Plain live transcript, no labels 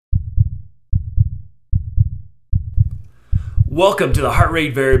Welcome to the Heart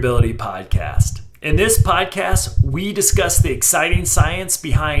Rate Variability Podcast. In this podcast, we discuss the exciting science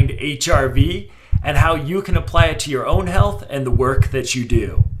behind HRV and how you can apply it to your own health and the work that you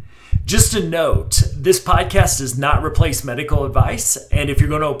do. Just a note, this podcast does not replace medical advice, and if you're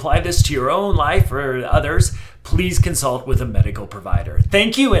going to apply this to your own life or others, please consult with a medical provider.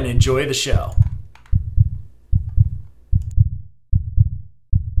 Thank you and enjoy the show.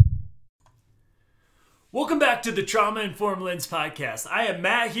 Welcome back to the Trauma Informed Lens podcast. I am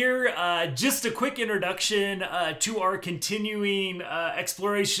Matt here. Just a quick introduction to our continuing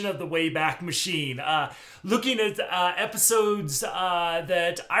exploration of the Wayback Machine. Looking at episodes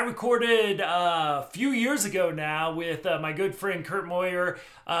that I recorded a few years ago now with my good friend Kurt Moyer,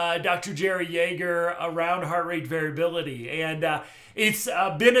 Dr. Jerry Yeager around heart rate variability. And it's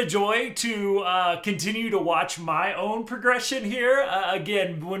been a joy to continue to watch my own progression here.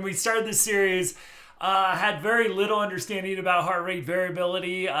 Again, when we started this series, had very little understanding about heart rate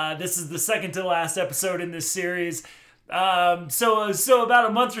variability. This is the second to last episode in this series. So about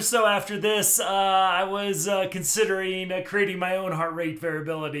a month or so after this, I was considering creating my own heart rate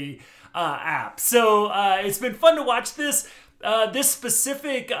variability app. So it's been fun to watch this. This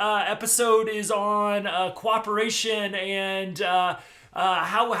specific episode is on cooperation and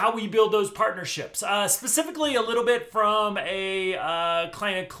how we build those partnerships. Specifically a little bit from a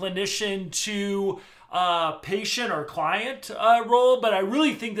clinician to patient or client role, but I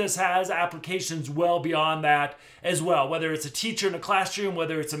really think this has applications well beyond that as well, whether it's a teacher in a classroom,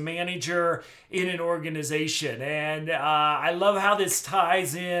 whether it's a manager in an organization. And I love how this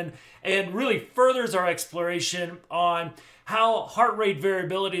ties in and really furthers our exploration on how heart rate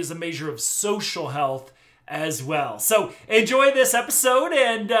variability is a measure of social health as well. So enjoy this episode,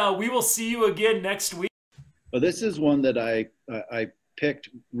 and we will see you again next week. Well, this is one that I picked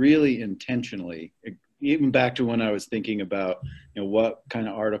really intentionally, even back to when I was thinking about, what kind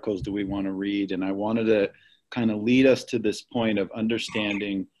of articles do we want to read? And I wanted to kind of lead us to this point of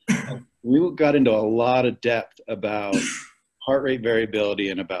understanding. We got into a lot of depth about heart rate variability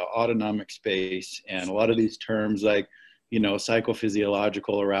and about autonomic space and a lot of these terms like,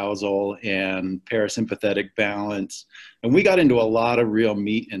 psychophysiological arousal and parasympathetic balance. And we got into a lot of real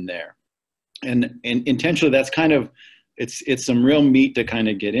meat in there. And intentionally, that's kind of, it's some real meat to kind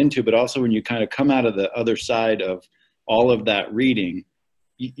of get into, but also when you kind of come out of the other side of all of that reading,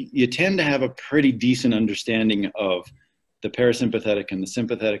 you tend to have a pretty decent understanding of the parasympathetic and the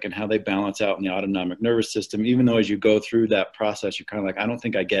sympathetic and how they balance out in the autonomic nervous system, even though as you go through that process, you're kind of like, I don't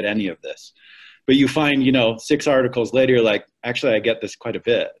think I get any of this. But you find, 6 articles later, you're like, actually, I get this quite a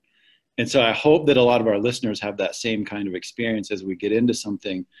bit. And so I hope that a lot of our listeners have that same kind of experience as we get into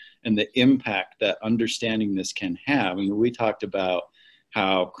something and the impact that understanding this can have. We talked about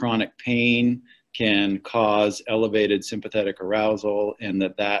how chronic pain can cause elevated sympathetic arousal and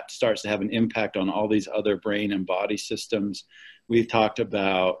that starts to have an impact on all these other brain and body systems. We've talked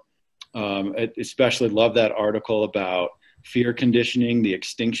about, especially love that article about fear conditioning, the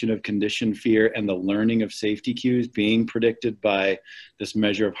extinction of conditioned fear, and the learning of safety cues being predicted by this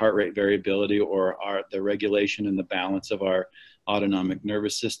measure of heart rate variability or the regulation and the balance of our autonomic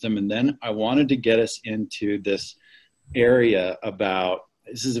nervous system. And then I wanted to get us into this area about,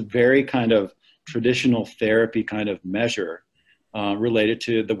 this is a very kind of traditional therapy kind of measure related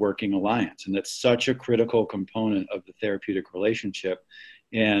to the working alliance. And that's such a critical component of the therapeutic relationship.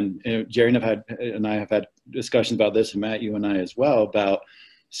 And Jerry and I have had discussions about this, and Matt, you and I as well, about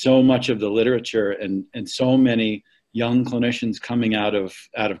so much of the literature and so many young clinicians coming out of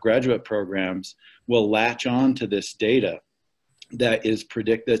graduate programs will latch on to this data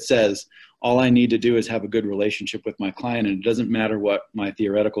that says, all I need to do is have a good relationship with my client, and it doesn't matter what my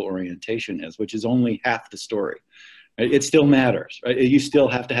theoretical orientation is, which is only half the story. Right? It still matters, right? You still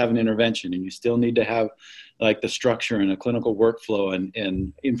have to have an intervention, and you still need to have like the structure and a clinical workflow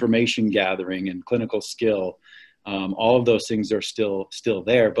and information gathering and clinical skill. All of those things are still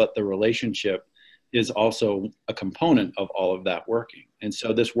there, but the relationship is also a component of all of that working. And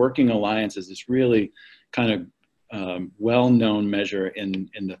so this working alliance is this really kind of well-known measure in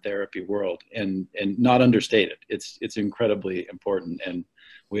the therapy world and not understated. It's incredibly important, and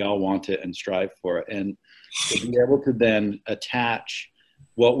we all want it and strive for it. And to be able to then attach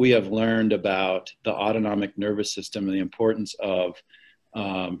what we have learned about the autonomic nervous system and the importance of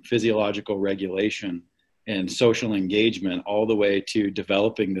physiological regulation and social engagement all the way to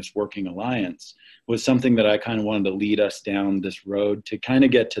developing this working alliance was something that I kind of wanted to lead us down this road to kind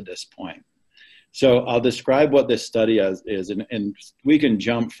of get to this point. So I'll describe what this study is, and we can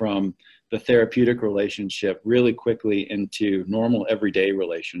jump from the therapeutic relationship really quickly into normal everyday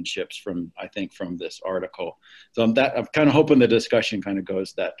relationships from this article. So I'm kind of hoping the discussion kind of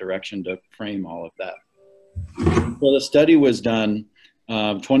goes that direction to frame all of that. Well, the study was done,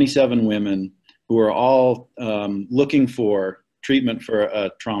 27 women who are all looking for treatment for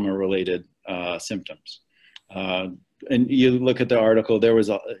trauma-related symptoms. And you look at the article, there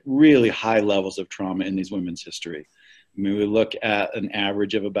was really high levels of trauma in these women's history. I mean, we look at an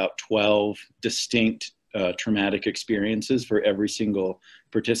average of about 12 distinct traumatic experiences for every single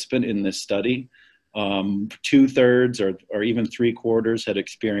participant in this study. 2/3 or even 3/4 had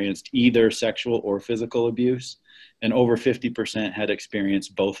experienced either sexual or physical abuse, and over 50% had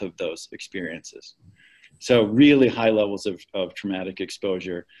experienced both of those experiences. So really high levels of traumatic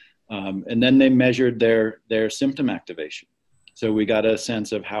exposure. And then they measured their symptom activation. So we got a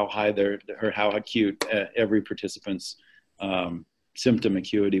sense of how high how acute every participant's symptom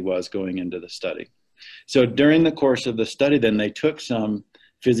acuity was going into the study. So during the course of the study, then they took some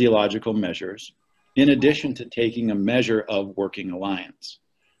physiological measures in addition to taking a measure of working alliance.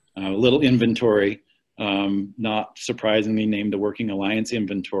 A little inventory, not surprisingly named the Working Alliance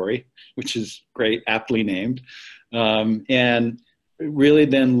Inventory, which is great, aptly named. And really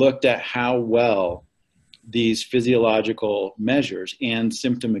then looked at how well these physiological measures and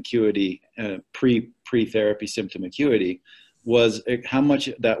symptom acuity, pre-therapy symptom acuity, was how much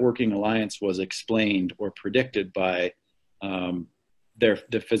that working alliance was explained or predicted by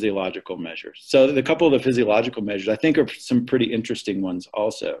the physiological measures. So a couple of the physiological measures I think are some pretty interesting ones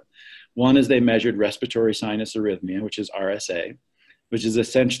also. One is they measured respiratory sinus arrhythmia, which is RSA, which is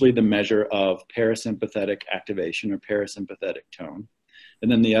essentially the measure of parasympathetic activation or parasympathetic tone.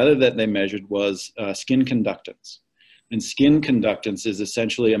 And then the other that they measured was skin conductance. And skin conductance is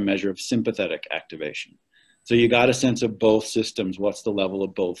essentially a measure of sympathetic activation. So you got a sense of both systems, what's the level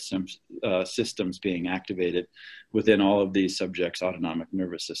of both systems being activated within all of these subjects' autonomic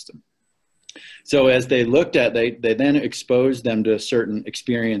nervous system. So as they looked at, they then exposed them to certain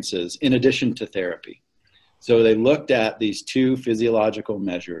experiences in addition to therapy. So they looked at these two physiological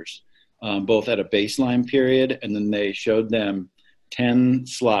measures, both at a baseline period, and then they showed them 10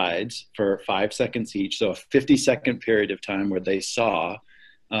 slides for 5 seconds each. So a 50-second period of time where they saw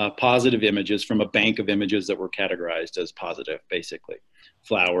positive images from a bank of images that were categorized as positive, basically.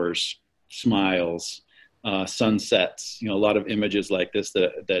 Flowers, smiles, sunsets, a lot of images like this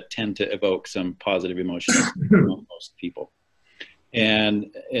that tend to evoke some positive emotions among most people.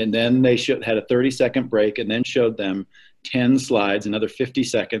 And then they had a 30-second break and then showed them 10 slides, another 50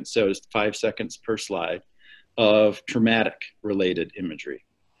 seconds, so it's 5 seconds per slide, of traumatic related imagery.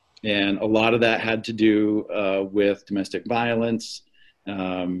 And a lot of that had to do with domestic violence,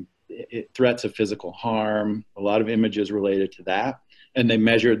 threats of physical harm, a lot of images related to that. And they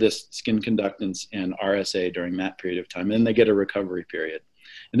measured this skin conductance and RSA during that period of time. And then they get a recovery period.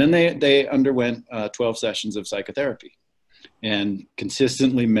 And then they underwent 12 sessions of psychotherapy and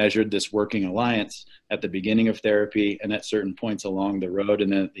consistently measured this working alliance at the beginning of therapy and at certain points along the road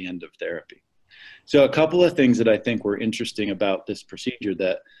and then at the end of therapy. So a couple of things that I think were interesting about this procedure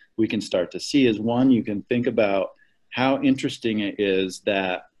that we can start to see is, one, you can think about how interesting it is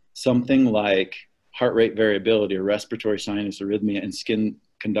that something like heart rate variability or respiratory sinus arrhythmia and skin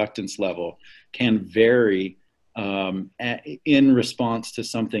conductance level can vary in response to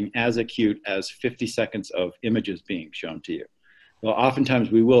something as acute as 50 seconds of images being shown to you. Well,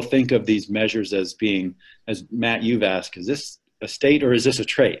 oftentimes we will think of these measures as being, as Matt, you've asked, is this a state or is this a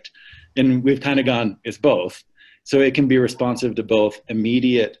trait? And we've kind of gone, it's both. So it can be responsive to both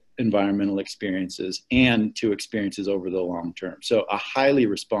immediate environmental experiences and to experiences over the long term. So a highly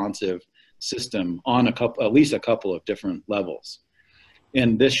responsive system on at least a couple of different levels.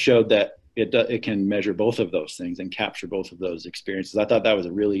 And this showed that it can measure both of those things and capture both of those experiences. I thought that was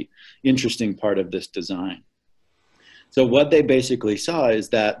a really interesting part of this design. So what they basically saw is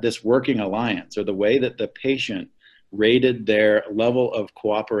that this working alliance, or the way that the patient rated their level of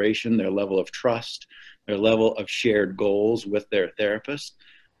cooperation, their level of trust, their level of shared goals with their therapist,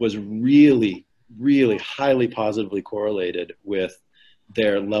 was really, really highly positively correlated with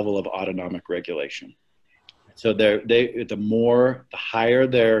their level of autonomic regulation. So the higher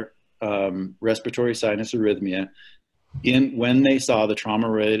their respiratory sinus arrhythmia when they saw the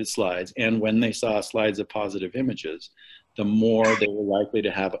trauma-related slides and when they saw slides of positive images, the more they were likely to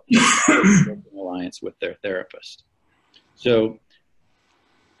have an alliance with their therapist. So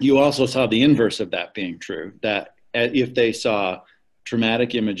you also saw the inverse of that being true, that if they saw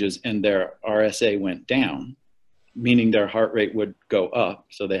traumatic images and their RSA went down, meaning their heart rate would go up,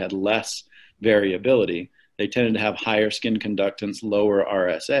 so they had less variability, they tended to have higher skin conductance, lower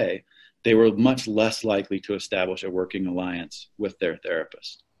RSA, they were much less likely to establish a working alliance with their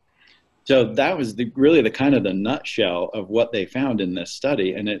therapist. So that was really the kind of the nutshell of what they found in this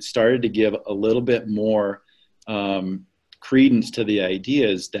study. And it started to give a little bit more credence to the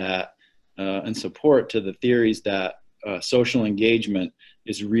ideas that, and support to the theories that social engagement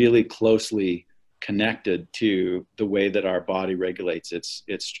is really closely connected to the way that our body regulates its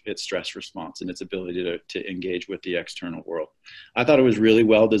stress response and its ability to engage with the external world. I thought it was really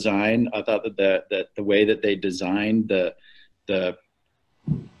well designed. I thought that the way that they designed the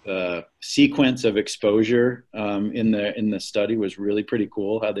sequence of exposure in the study was really pretty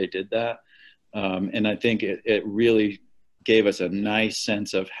cool how they did that. And I think it really gave us a nice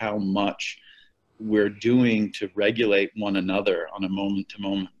sense of how much we're doing to regulate one another on a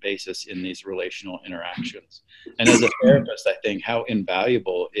moment-to-moment basis in these relational interactions. And as a therapist, I think how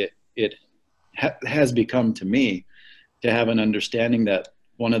invaluable it has become to me to have an understanding that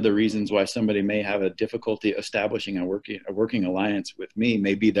one of the reasons why somebody may have a difficulty establishing a working alliance with me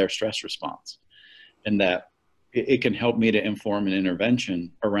may be their stress response, and that it can help me to inform an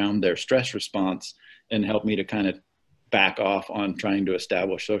intervention around their stress response and help me to kind of back off on trying to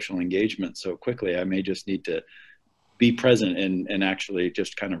establish social engagement so quickly. I may just need to be present and actually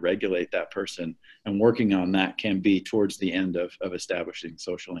just kind of regulate that person, and working on that can be towards the end of establishing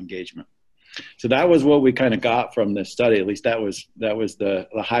social engagement. So that was what we kind of got from this study. At least that was the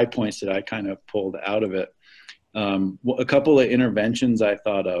high points that I kind of pulled out of it. A couple of interventions I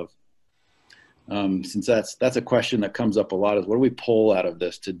thought of, since that's a question that comes up a lot, is what do we pull out of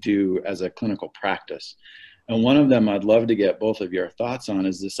this to do as a clinical practice? And one of them I'd love to get both of your thoughts on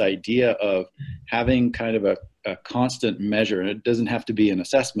is this idea of having kind of a constant measure. And it doesn't have to be an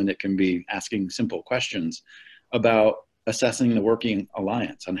assessment. It can be asking simple questions about assessing the working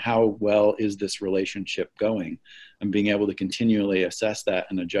alliance and how well is this relationship going, and being able to continually assess that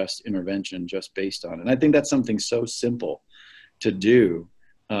and adjust intervention just based on it. And I think that's something so simple to do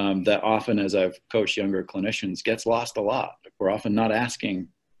that often, as I've coached younger clinicians, gets lost a lot. We're often not asking,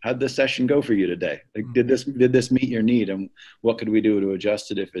 how'd this session go for you today? Like, did this meet your need, and what could we do to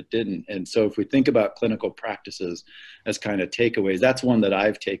adjust it if it didn't? And so if we think about clinical practices as kind of takeaways, that's one that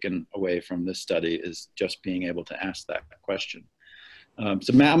I've taken away from this study, is just being able to ask that question.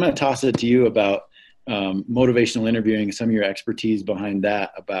 So Matt, I'm going to toss it to you about motivational interviewing, some of your expertise behind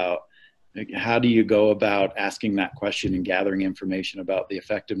that, about how do you go about asking that question and gathering information about the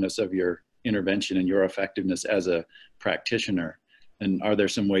effectiveness of your intervention and your effectiveness as a practitioner. And are there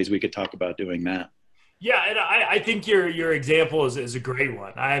some ways we could talk about doing that? Yeah, and I think your example is a great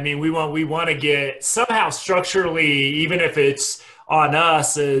one. I mean, we want to get somehow structurally, even if it's on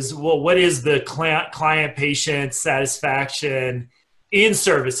us, is, well, what is the client patient satisfaction in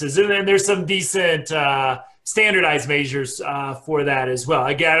services? And then there's some decent standardized measures for that as well.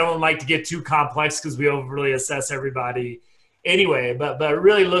 Again, I don't like to get too complex because we overly assess everybody anyway, but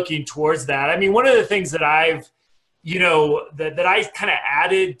really looking towards that. I mean, one of the things that I've that I kind of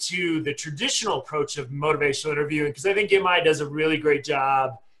added to the traditional approach of motivational interviewing, because I think MI does a really great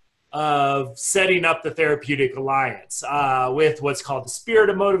job of setting up the therapeutic alliance with what's called the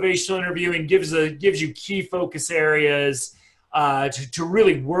spirit of motivational interviewing, gives you key focus areas to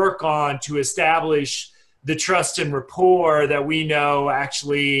really work on, to establish the trust and rapport that we know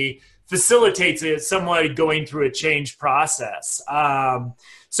actually facilitates it somewhat going through a change process.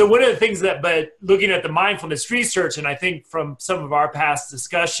 So one of the things but looking at the mindfulness research, and I think from some of our past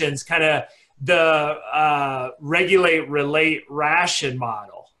discussions, kind of the regulate, relate, ration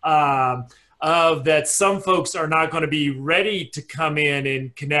model of that some folks are not going to be ready to come in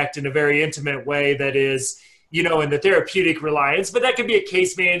and connect in a very intimate way that is, in the therapeutic reliance, but that could be a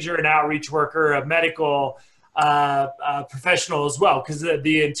case manager, an outreach worker, a medical professional as well, because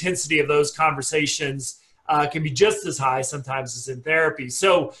the intensity of those conversations can be just as high sometimes as in therapy.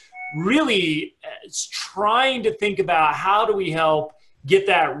 So really it's trying to think about how do we help get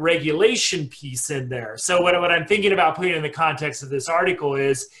that regulation piece in there. So what I'm thinking about putting in the context of this article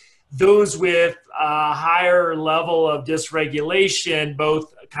is those with a higher level of dysregulation,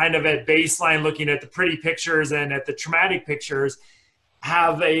 both kind of at baseline looking at the pretty pictures and at the traumatic pictures,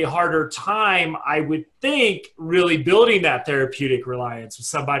 have a harder time, I would think, really building that therapeutic reliance with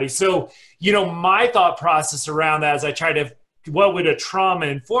somebody. So, my thought process around that as I try to, what would a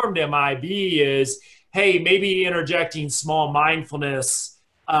trauma-informed MI be is, hey, maybe interjecting small mindfulness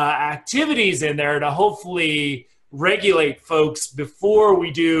activities in there to hopefully regulate folks before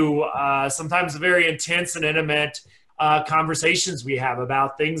we do sometimes very intense and intimate conversations we have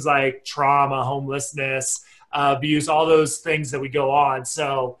about things like trauma, homelessness, abuse, all those things that we go on.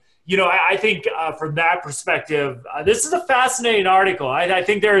 So, I think from that perspective, this is a fascinating article. I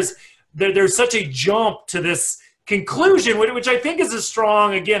think there's there's such a jump to this conclusion, which I think is a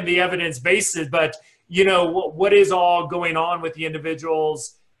strong, again, the evidence basis, but what is all going on with the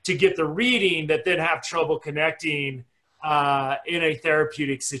individuals to get the reading that then have trouble connecting in a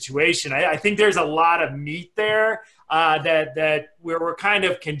therapeutic situation. I think there's a lot of meat there that we're kind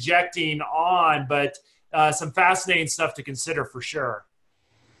of conjecting on, but some fascinating stuff to consider for sure.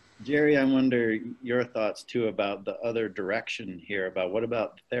 Jerry, I wonder your thoughts too about the other direction here, about what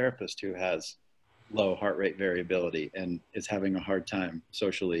about the therapist who has low heart rate variability and is having a hard time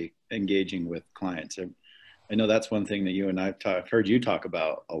socially engaging with clients? I know that's one thing that you and I've heard you talk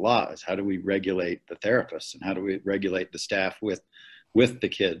about a lot, is how do we regulate the therapists and how do we regulate the staff with the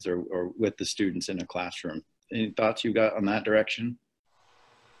kids or with the students in a classroom? Any thoughts you got on that direction?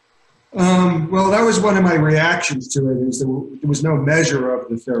 Well, that was one of my reactions to it, is there was no measure of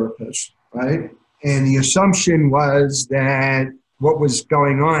the therapist, right? And the assumption was that what was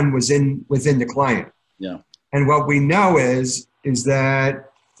going on was within the client. Yeah. And what we know is that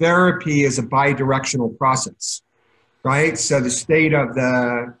therapy is a bidirectional process, right? So the state of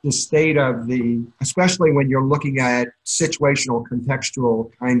the, especially when you're looking at situational, contextual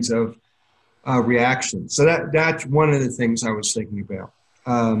kinds of reactions. So that's one of the things I was thinking about.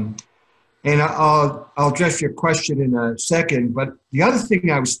 And I'll address your question in a second, but the other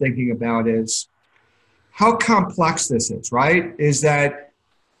thing I was thinking about is how complex this is, right? Is that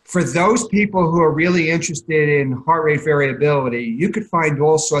for those people who are really interested in heart rate variability, you could find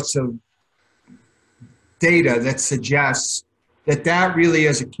all sorts of data that suggests that really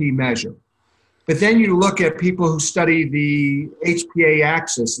is a key measure. But then you look at people who study the HPA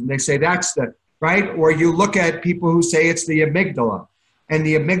axis and they say that's the, right? Or you look at people who say it's the amygdala. And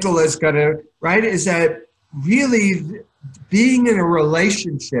the amygdala is going to, right? Is that really being in a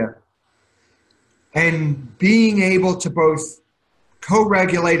relationship and being able to both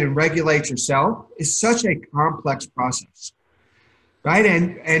co-regulate and regulate yourself is such a complex process, right?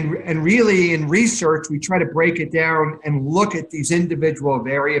 And really in research, we try to break it down and look at these individual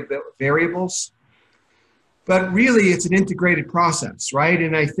variables. But really, it's an integrated process, right?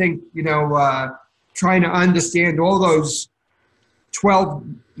 And I think, trying to understand all those 12,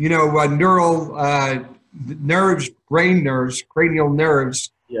 neural nerves, brain nerves, cranial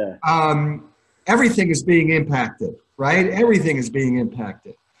nerves. Yeah. Everything is being impacted, right? Everything is being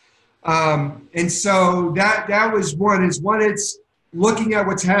impacted. And so that was one. It's looking at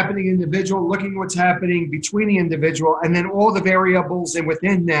what's happening individual, looking at what's happening between the individual, and then all the variables, and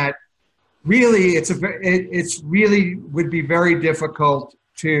within that, really, it's really would be very difficult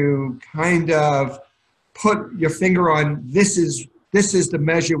to kind of put your finger on. This is the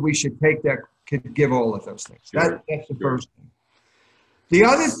measure we should take that could give all of those things. Sure. That's the first thing. The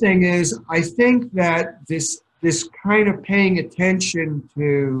other thing is, I think that this kind of paying attention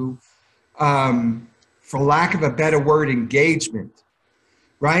to, for lack of a better word, engagement,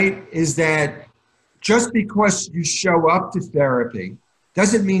 right? Is that just because you show up to therapy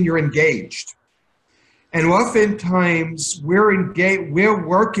doesn't mean you're engaged. And oftentimes we're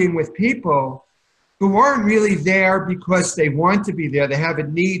working with people who aren't really there because they want to be there. They have a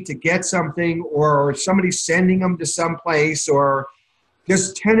need to get something, or somebody's sending them to someplace, or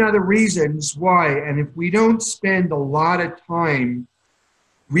there's 10 other reasons why. And if we don't spend a lot of time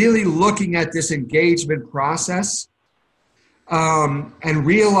really looking at this engagement process and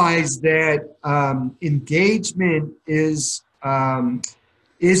realize that engagement isn't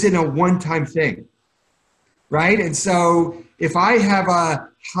a one-time thing, right? And so if I have a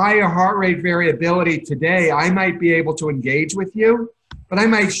higher heart rate variability today, I might be able to engage with you, but I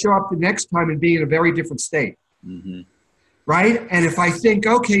might show up the next time and be in a very different state, right? And if I think,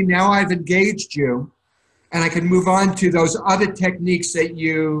 okay, now I've engaged you, and I can move on to those other techniques that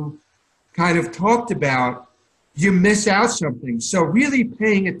you kind of talked about, you miss out something. So really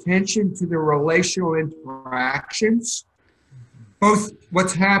paying attention to the relational interactions, both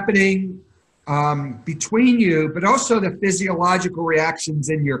what's happening between you, but also the physiological reactions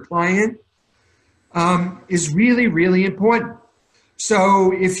in your client is really, really important.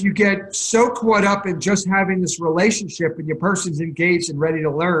 So if you get so caught up in just having this relationship and your person's engaged and ready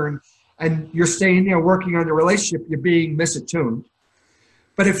to learn, and you're staying there working on the relationship, you're being misattuned.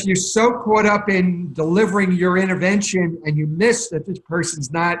 But if you're so caught up in delivering your intervention and you miss that this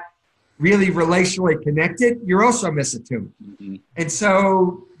person's not really relationally connected, you're also misattuned. And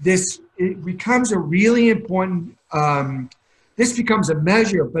so it becomes a really important, this becomes a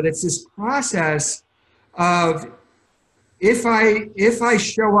measure, but it's this process of, if I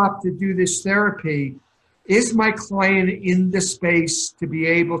show up to do this therapy, is my client in the space to be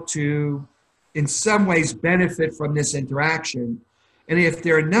able to, in some ways, benefit from this interaction? And if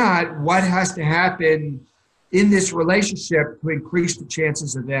they're not, what has to happen in this relationship to increase the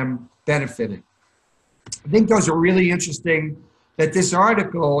chances of them benefiting? I think those are really interesting that this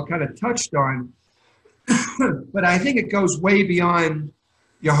article kind of touched on, but I think it goes way beyond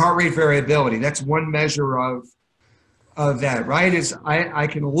your heart rate variability. That's one measure of that, right? Is I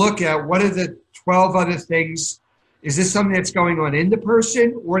can look at what are the 12 other things. Is this something that's going on in the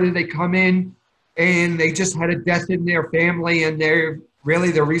person, or did they come in and they just had a death in their family and they're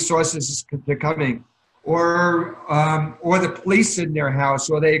really the resources they're coming, or the police in their house,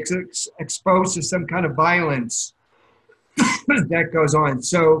 or they exposed to some kind of violence that goes on.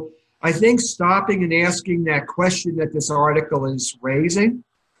 So I think stopping and asking that question that this article is raising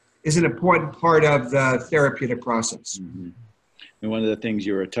is an important part of the therapeutic process. Mm-hmm. And one of the things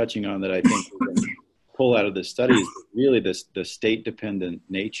you were touching on that I think we can pull out of this study is really the state-dependent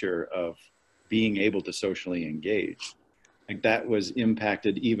nature of being able to socially engage. Like that was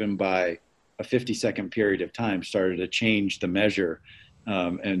impacted even by a 50-second period of time, started to change the measure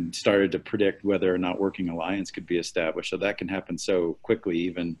and started to predict whether or not working alliance could be established. So that can happen so quickly,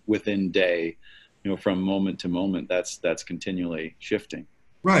 even within day, from moment to moment, that's continually shifting.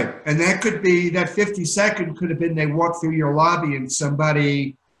 Right. And that could be, that 50-second could have been they walked through your lobby and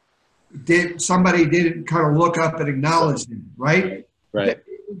somebody didn't kind of look up and acknowledge them, right? Right.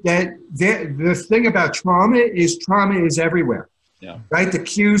 The thing about trauma is everywhere. Yeah. Right. The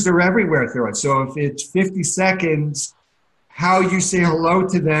cues are everywhere through it. So if it's 50 seconds, how you say hello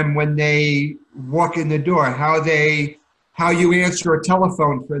to them when they walk in the door, how you answer a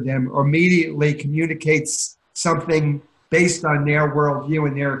telephone for them immediately communicates something based on their worldview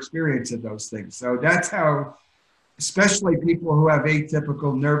and their experience of those things. So that's how, especially people who have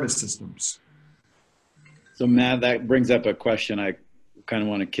atypical nervous systems. So Matt, that brings up a question I kind of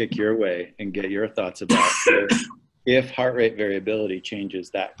want to kick your way and get your thoughts about. If heart rate variability changes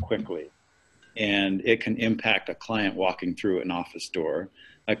that quickly and it can impact a client walking through an office door,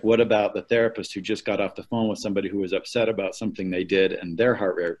 like what about the therapist who just got off the phone with somebody who was upset about something they did and their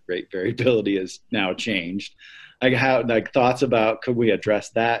heart rate variability is now changed? Like thoughts about, could we address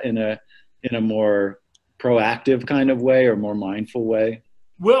that in a more proactive kind of way or more mindful way?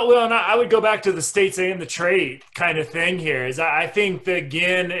 Well, and I would go back to the states and the trait kind of thing here. Is I think that,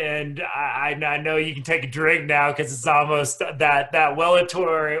 again, and I know you can take a drink now because it's almost that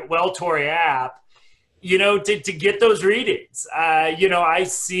Welltory app, to get those readings. I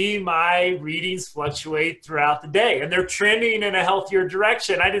see my readings fluctuate throughout the day, and they're trending in a healthier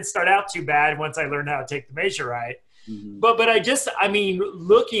direction. I didn't start out too bad once I learned how to take the measure right. Mm-hmm. But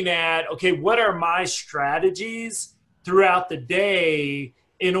looking at, okay, what are my strategies throughout the day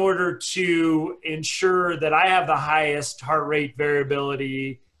in order to ensure that I have the highest heart rate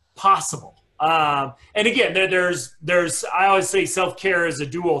variability possible? And again, there's I always say self-care is a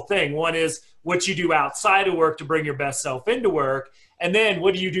dual thing. One is what you do outside of work to bring your best self into work. And then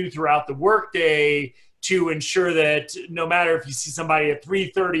what do you do throughout the workday to ensure that no matter if you see somebody at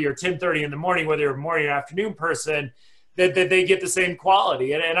 3:30 or 10:30 in the morning, whether you're a morning or afternoon person, that they get the same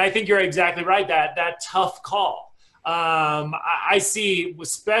quality. And I think you're exactly right, that tough call. I see,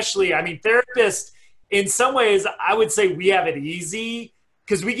 especially, therapists, in some ways, I would say we have it easy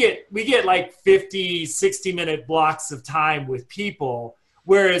because we get like 50, 60-minute blocks of time with people,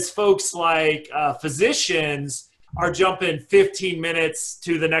 whereas folks like physicians are jumping 15 minutes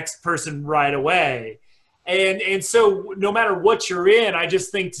to the next person right away. And so no matter what you're in, I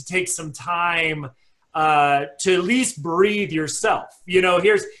just think to take some time to at least breathe yourself.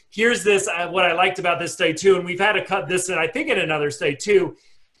 Here's this, what I liked about this study too, and we've had to cut this in, I think in another study too,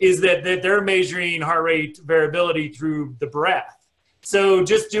 is that they're measuring heart rate variability through the breath. So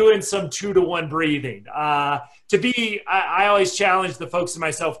just doing some 2-to-1 breathing. I always challenge the folks in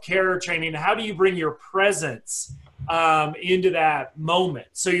my self-care training, how do you bring your presence into that moment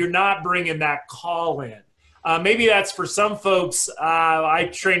so you're not bringing that call in? Maybe that's for some folks. I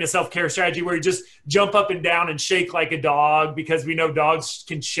train a self-care strategy where you just jump up and down and shake like a dog because we know dogs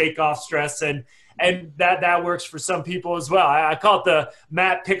can shake off stress, and that works for some people as well. I call it the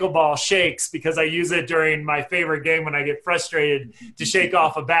Matt Pickleball shakes because I use it during my favorite game when I get frustrated to shake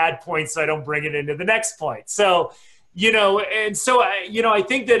off a bad point so I don't bring it into the next point. So, I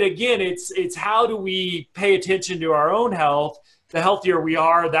think that, again, it's how do we pay attention to our own health. The healthier we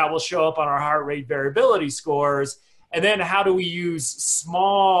are, that will show up on our heart rate variability scores. And then how do we use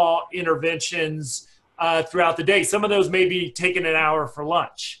small interventions throughout the day? Some of those may be taking an hour for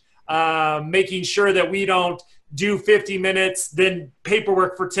lunch, making sure that we don't do 50 minutes, then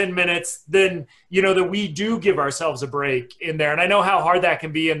paperwork for 10 minutes, then, that we do give ourselves a break in there. And I know how hard that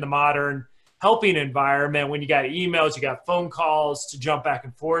can be in the modern helping environment when you got emails, you got phone calls to jump back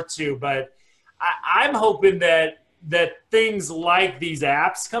and forth to. But I'm hoping that things like these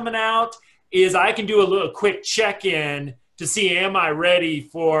apps coming out is I can do a little quick check-in to see, am I ready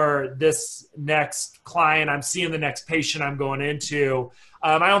for this next client I'm seeing, the next patient I'm going into.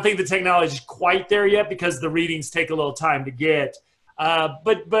 I don't think the technology is quite there yet because the readings take a little time to get.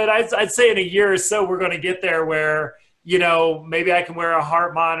 But I'd say in a year or so, we're going to get there where, maybe I can wear a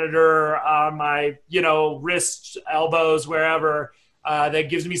heart monitor on my, wrists, elbows, wherever, that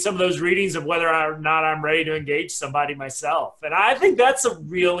gives me some of those readings of whether or not I'm ready to engage somebody myself. And I think that's a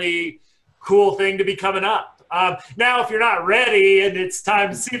really cool thing to be coming up. Now, if you're not ready and it's time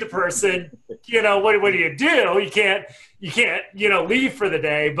to see the person, what do? You can't, leave for the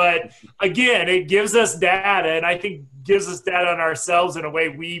day. But again, it gives us data, and I think gives us data on ourselves in a way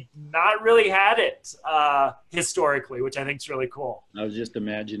we've not really had it historically, which I think is really cool. I was just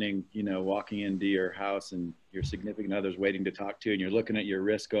imagining, walking into your house and your significant other's waiting to talk to you, and you're looking at your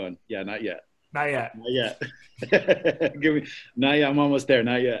wrist going, yeah, not yet. Not yet. Not yet. Not yet. I'm almost there.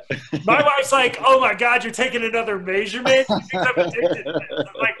 Not yet. My wife's like, oh my God, you're taking another measurement? I'm addicted to this.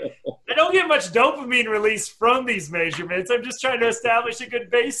 I'm like, I don't get much dopamine release from these measurements. I'm just trying to establish a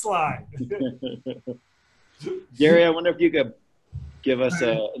good baseline. Gary, I wonder if you could give us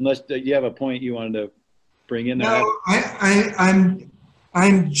unless you have a point you wanted to bring in there. No,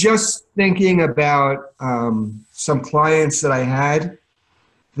 I'm just thinking about some clients that I had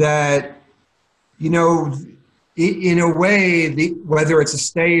that, in a way, whether it's a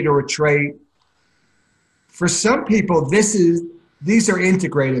state or a trait, for some people, these are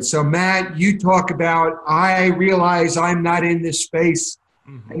integrated. So Matt, you talk about, I realize I'm not in this space,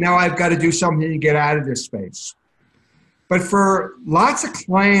 and now I've got to do something to get out of this space. But for lots of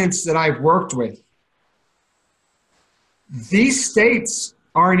clients that I've worked with, these states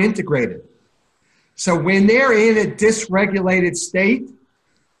aren't integrated. So when they're in a dysregulated state,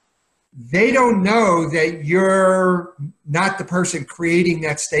 they don't know that you're not the person creating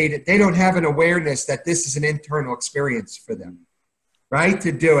that state. They don't have an awareness that this is an internal experience for them, right,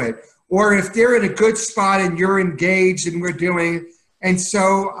 to do it. Or if they're in a good spot and you're engaged and we're doing. And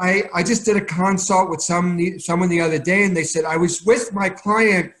so I just did a consult with someone the other day, and they said, I was with my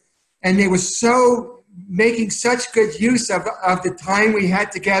client and they was so making such good use of the time we had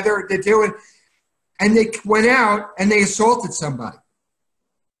together to do it. And they went out and they assaulted somebody.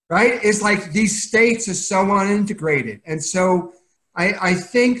 Right? It's like these states are so unintegrated. And so I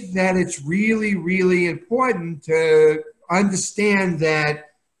think that it's really, really important to understand that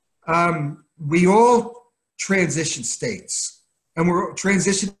we all transition states, and we're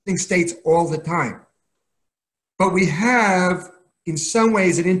transitioning states all the time. But we have, in some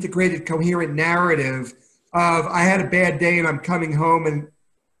ways, an integrated, coherent narrative of, I had a bad day and I'm coming home, and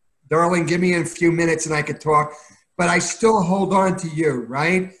darling, give me a few minutes and I could talk, but I still hold on to you,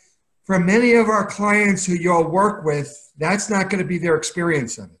 right? For many of our clients who you'll work with, that's not going to be their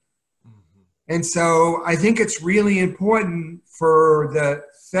experience of it. And so I think it's really important for the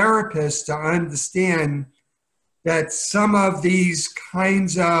therapist to understand that some of these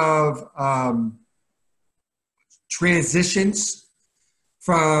kinds of transitions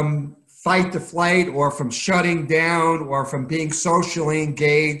from fight to flight, or from shutting down, or from being socially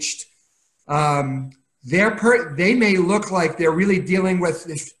engaged, they may look like they're really dealing with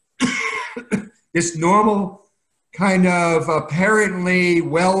this normal kind of apparently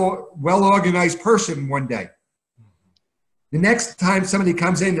well-organized person one day. The next time somebody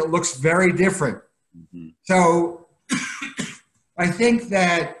comes in, it looks very different. Mm-hmm. So I think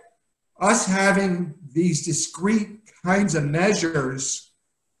that us having these discrete kinds of measures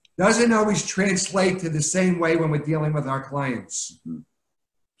doesn't always translate to the same way when we're dealing with our clients.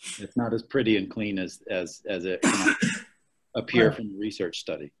 Mm-hmm. It's not as pretty and clean as it can appear right from the research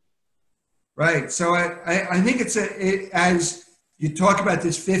study. Right. So I think as you talk about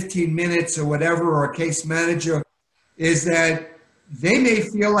this 15 minutes or whatever, or a case manager, is that they may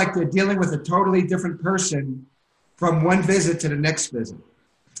feel like they're dealing with a totally different person from one visit to the next visit.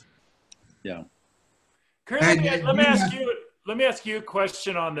 Yeah. Kurt, let me ask you a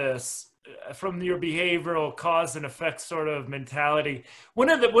question on this from your behavioral cause and effect sort of mentality. One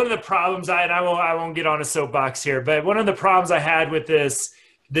of the problems I won't get on a soapbox here, but one of the problems I had with this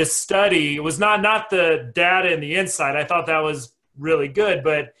study was not the data and the insight. I thought that was really good,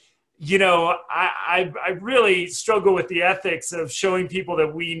 but I really struggle with the ethics of showing people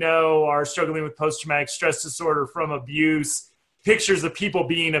that we know are struggling with post-traumatic stress disorder from abuse, pictures of people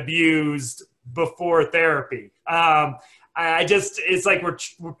being abused before therapy. It's like we're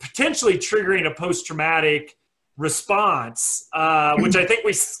potentially triggering a post-traumatic response, which I think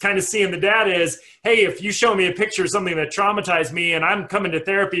we kind of see in the data is, hey, if you show me a picture of something that traumatized me and I'm coming to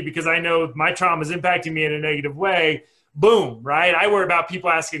therapy because I know my trauma is impacting me in a negative way, boom, right? I worry about people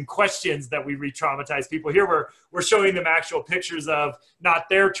asking questions that we re-traumatize people. Here we're showing them actual pictures of not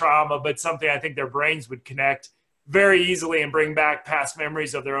their trauma, but something I think their brains would connect very easily and bring back past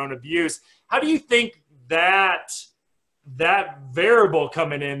memories of their own abuse. How do you think that variable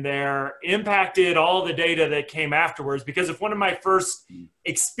coming in there impacted all the data that came afterwards? Because if one of my first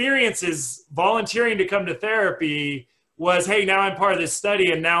experiences volunteering to come to therapy was, hey, now I'm part of this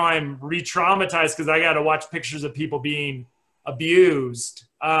study and now I'm re-traumatized because I got to watch pictures of people being abused.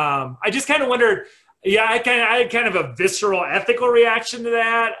 I just kind of wondered, I had kind of a visceral ethical reaction to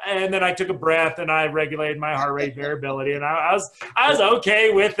that. And then I took a breath and I regulated my heart rate variability, and I was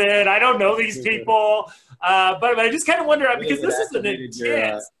okay with it. I don't know these people. But I just kind of wonder, because this is an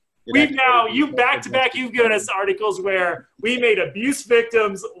intense. You back to back, you've given us articles where we made abuse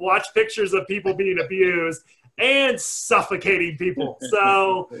victims watch pictures of people being abused and suffocating people.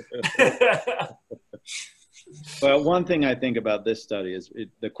 So, well, one thing I think about this study is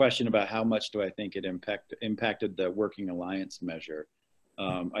the question about how much do I think it impacted the working alliance measure,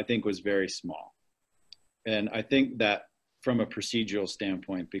 I think was very small. And I think that from a procedural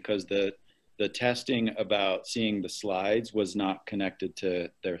standpoint, because the testing about seeing the slides was not connected to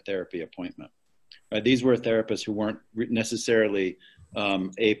their therapy appointment. Right? These were therapists who weren't necessarily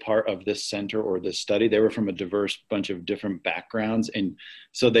a part of this center or this study. They were from a diverse bunch of different backgrounds. And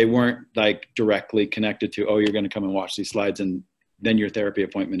so they weren't like directly connected to, oh, you're going to come and watch these slides and then your therapy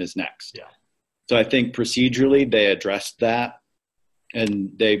appointment is next. Yeah. So I think procedurally they addressed that,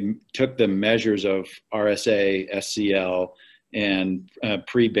 and they took the measures of RSA, SCL, and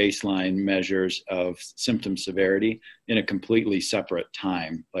pre-baseline measures of symptom severity in a completely separate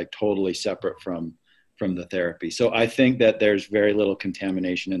time, like totally separate from the therapy. So I think that there's very little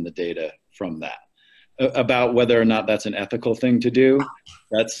contamination in the data from that. About whether or not that's an ethical thing to do,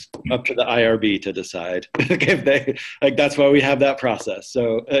 that's up to the IRB to decide. If they, like, that's why we have that process.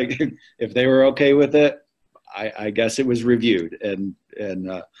 So if they were okay with it, I guess it was reviewed, and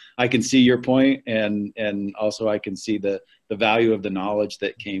I can see your point, and also I can see the value of the knowledge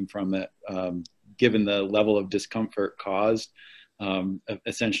that came from it, given the level of discomfort caused,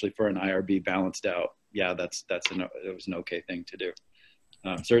 essentially for an IRB balanced out. Yeah, it was an okay thing to do.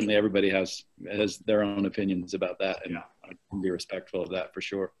 Certainly, everybody has their own opinions about that, and I can be respectful of that for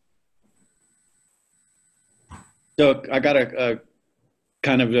sure. So I got a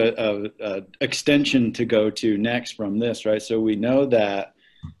kind of a extension to go to next from this, right? So we know that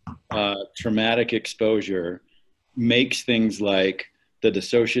traumatic exposure makes things like the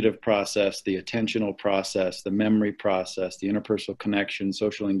dissociative process, the attentional process, the memory process, the interpersonal connection,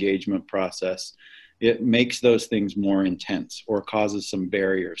 social engagement process, it makes those things more intense or causes some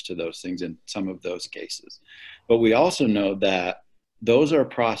barriers to those things in some of those cases. But we also know that those are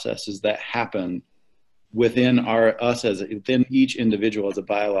processes that happen within within each individual as a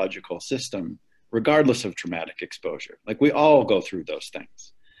biological system, regardless of traumatic exposure. Like, we all go through those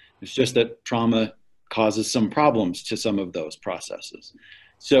things. It's just that trauma causes some problems to some of those processes.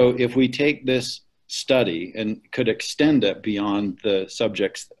 So if we take this study and could extend it beyond the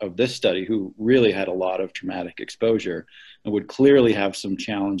subjects of this study who really had a lot of traumatic exposure and would clearly have some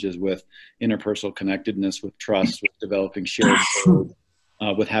challenges with interpersonal connectedness, with trust, with developing shared code,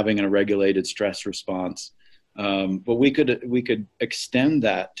 with having a regulated stress response. But we could extend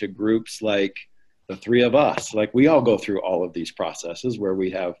that to groups like the three of us. Like, we all go through all of these processes where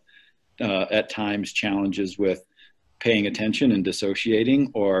we have at times challenges with paying attention and dissociating,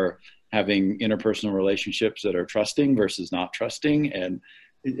 or having interpersonal relationships that are trusting versus not trusting. And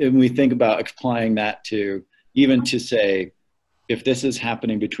we think about applying that to say, if this is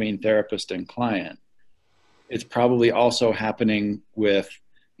happening between therapist and client, it's probably also happening with,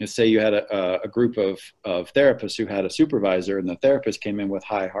 say you had a group of therapists who had a supervisor, and the therapist came in with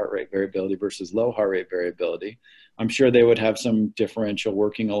high heart rate variability versus low heart rate variability. I'm sure they would have some differential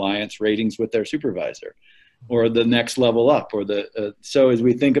working alliance ratings with their supervisor, or the next level up, or so as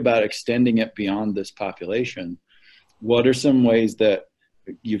we think about extending it beyond this population, what are some ways that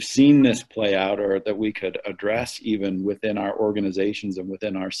you've seen this play out, or that we could address even within our organizations and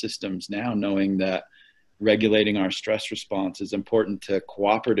within our systems now, knowing that regulating our stress response is important to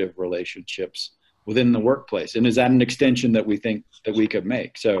cooperative relationships within the workplace? And is that an extension that we think that we could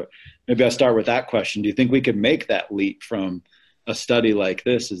make? So maybe I'll start with that question. Do you think we could make that leap from a study like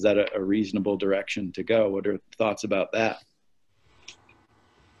this? Is that a reasonable direction to go? What are thoughts about that?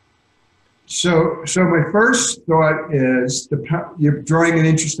 So my first thought is you're drawing an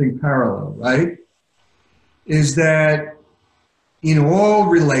interesting parallel, right? is that in all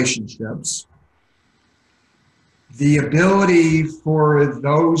relationships, the ability for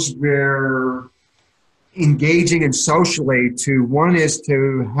those we're engaging in socially to, one is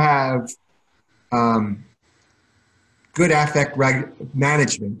to have good affect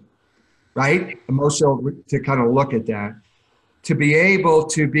management, right? Emotional, to kind of look at that, to be able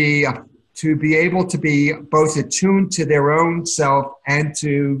to be both attuned to their own self and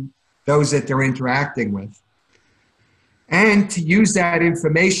to those that they're interacting with, and to use that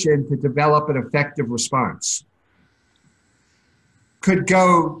information to develop an effective response. Could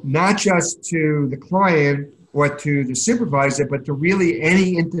go not just to the client or to the supervisor, but to really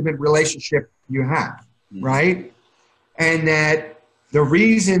any intimate relationship you have, right? And that the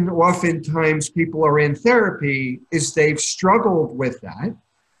reason oftentimes people are in therapy is they've struggled with that,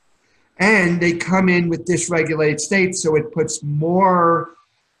 and they come in with dysregulated states, so it puts more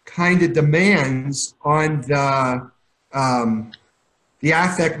kind of demands on the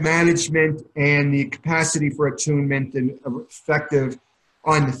affect management and the capacity for attunement and effective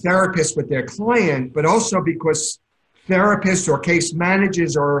on the therapist with their client, but also because therapists or case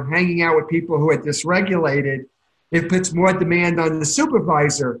managers are hanging out with people who are dysregulated, it puts more demand on the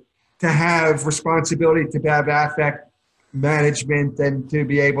supervisor to have responsibility to have affect management and to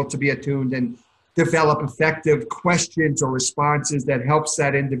be able to be attuned and develop effective questions or responses that helps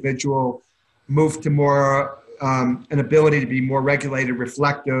that individual move to more an ability to be more regulated,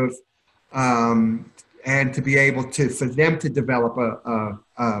 reflective, and to be able to, for them to develop a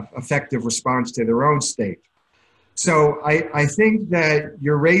effective response to their own state. So I think that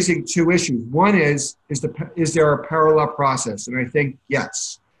you're raising two issues. One is there a parallel process? And I think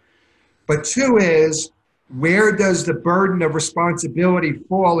yes. But two is, where does the burden of responsibility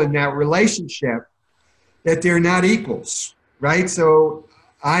fall in that relationship, that they're not equals, right? So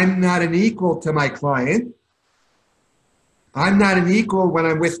I'm not an equal to my client. I'm not an equal when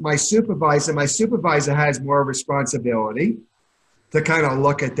I'm with my supervisor. My supervisor has more responsibility to kind of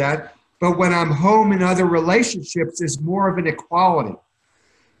look at that. But when I'm home in other relationships, there's more of an equality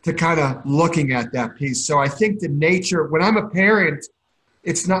to kind of looking at that piece. So I think the nature, when I'm a parent,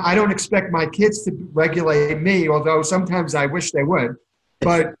 it's not, I don't expect my kids to regulate me, although sometimes I wish they would.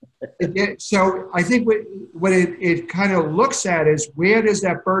 But so I think what it kind of looks at is, where does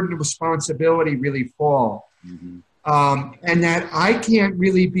that burden of responsibility really fall? Mm-hmm. And that I can't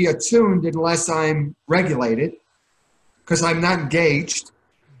really be attuned unless I'm regulated, because I'm not engaged,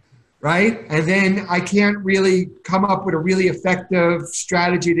 right? And then I can't really come up with a really effective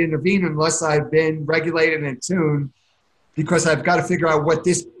strategy to intervene unless I've been regulated and attuned, because I've got to figure out what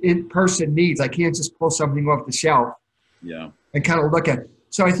this person needs. I can't just pull something off the shelf and kind of look at it.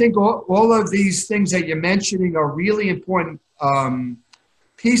 So I think all of these things that you're mentioning are really important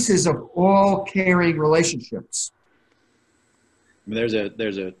pieces of all caring relationships. I mean,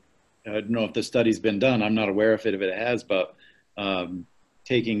 there's a I don't know if the study's been done. I'm not aware if it has, but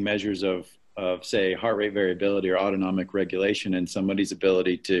taking measures of say heart rate variability or autonomic regulation and somebody's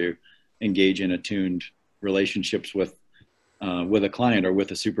ability to engage in attuned relationships with a client or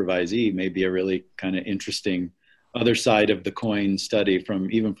with a supervisee may be a really kind of interesting other side of the coin study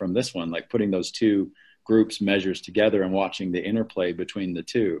from this one, like putting those two groups measures together and watching the interplay between the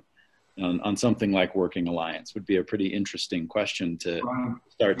two. On something like working alliance would be a pretty interesting question to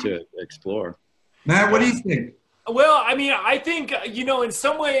start to explore. Matt, what do you think? Well, I mean, I think, in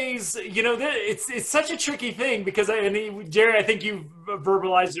some ways, it's such a tricky thing because, Jerry, I think you've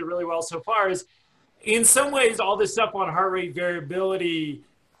verbalized it really well so far, is in some ways, all this stuff on heart rate variability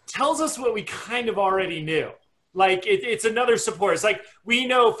tells us what we kind of already knew. Like it's another support. It's like, we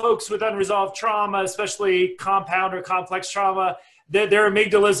know folks with unresolved trauma, especially compound or complex trauma, their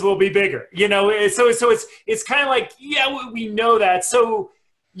amygdalas will be bigger, so it's kind of like, yeah, we know that. So,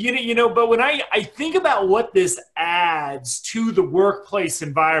 but when I think about what this adds to the workplace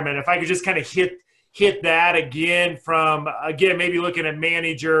environment, if I could just kind of hit that again from, maybe looking at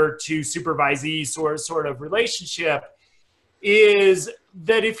manager to supervisee sort of relationship, is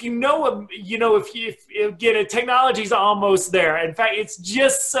that if again, technology's almost there. In fact, it's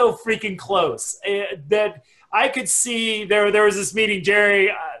just so freaking close that I could see there was this meeting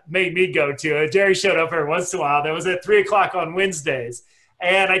Jerry made me go to. Jerry showed up every once in a while. That was at 3:00 on Wednesdays.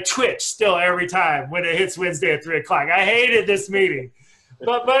 And I twitch still every time when it hits Wednesday at 3:00. I hated this meeting.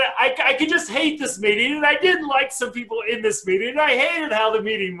 But I could just hate this meeting. And I didn't like some people in this meeting. And I hated how the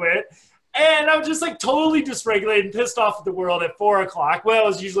meeting went. And I was just like totally dysregulated and pissed off at the world at 4:00. Well, it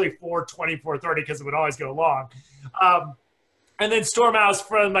was usually 4:20, 4:30 because it would always go long. And then storm out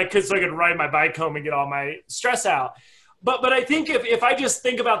from my kids so I could ride my bike home and get all my stress out. But I think if I just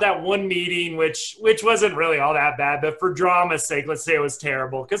think about that one meeting, which wasn't really all that bad, but for drama's sake, let's say it was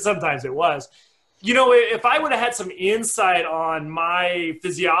terrible, because sometimes it was. If I would have had some insight on my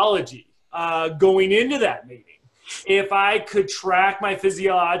physiology going into that meeting, if I could track my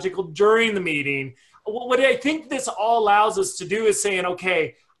physiological during the meeting, what I think this all allows us to do is saying,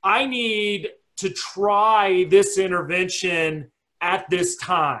 okay, I need to try this intervention at this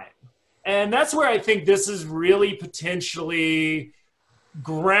time. And that's where I think this is really potentially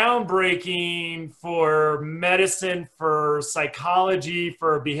groundbreaking for medicine, for psychology,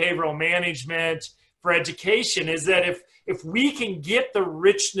 for behavioral management, for education, is that if we can get the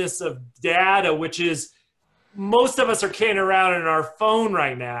richness of data, which is most of us are carrying around in our phone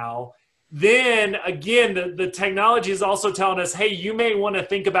right now, then again, the technology is also telling us, hey, you may want to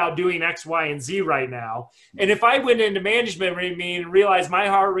think about doing X, Y, and Z right now. And if I went into management and realized my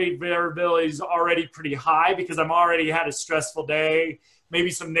heart rate variability is already pretty high because I'm already had a stressful day,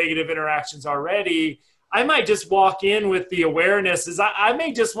 maybe some negative interactions already, I might just walk in with the awareness is I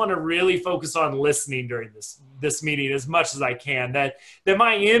may just want to really focus on listening during this meeting as much as I can, that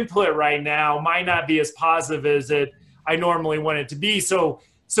my input right now might not be as positive as I normally want it to be. So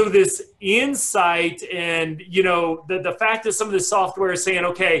this insight and, the fact that some of the software is saying,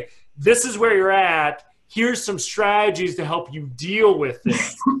 okay, this is where you're at, here's some strategies to help you deal with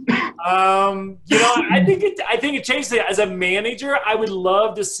this. I think it changed it. As a manager, I would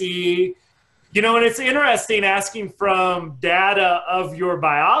love to see, and it's interesting asking from data of your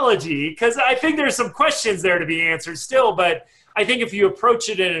biology, because I think there's some questions there to be answered still, but I think if you approach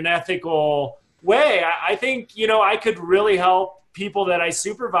it in an ethical way, I think, I could really help people that I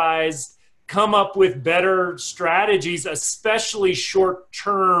supervised come up with better strategies, especially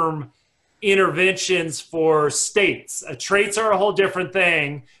short-term interventions for states. Traits are a whole different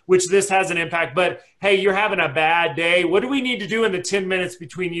thing, which this has an impact. But hey, you're having a bad day. What do we need to do in the 10 minutes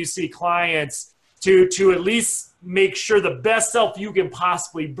between you see clients to at least make sure the best self you can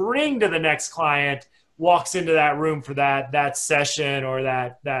possibly bring to the next client walks into that room for that session or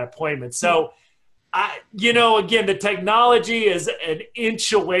that appointment? So again, the technology is an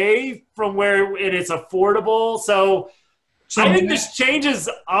inch away from where it's affordable. So I think this changes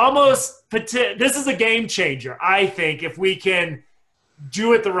this is a game changer, I think, if we can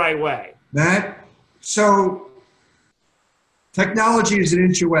do it the right way. Matt, so technology is an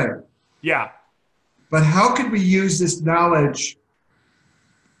inch away. Yeah. But how could we use this knowledge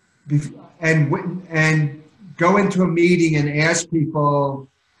and go into a meeting and ask people,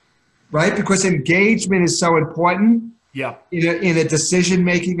 right? Because engagement is so important. Yeah. In a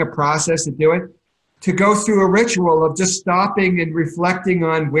decision-making, a process to do it, to go through a ritual of just stopping and reflecting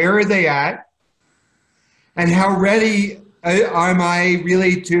on where are they at and how ready am I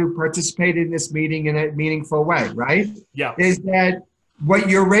really to participate in this meeting in a meaningful way, right? Yeah. Is that what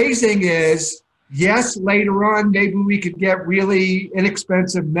you're raising is, yes, later on, maybe we could get really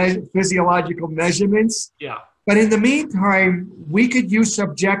inexpensive physiological measurements. Yeah. But in the meantime, we could use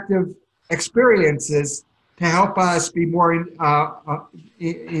subjective experiences to help us be more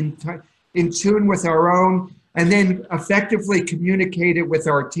in tune with our own, and then effectively communicate it with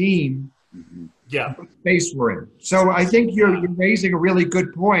our team. Yeah. What space we're in. So I think you're raising a really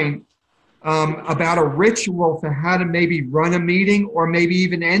good point about a ritual for how to maybe run a meeting or maybe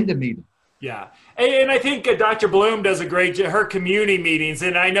even end a meeting. Yeah. And I think Dr. Bloom does her community meetings.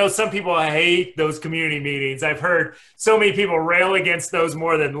 And I know some people hate those community meetings. I've heard so many people rail against those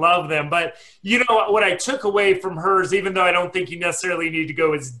more than love them. But what I took away from hers, even though I don't think you necessarily need to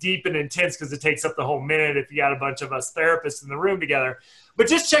go as deep and intense because it takes up the whole minute if you got a bunch of us therapists in the room together, but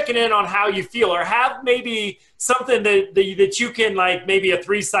just checking in on how you feel, or have maybe something that you can, like maybe a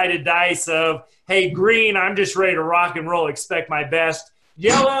 3-sided dice of, hey, green, I'm just ready to rock and roll, expect my best.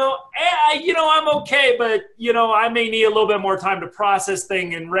 Yellow, I'm okay, but, I may need a little bit more time to process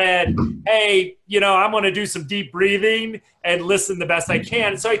things. And red, hey, I'm going to do some deep breathing and listen the best I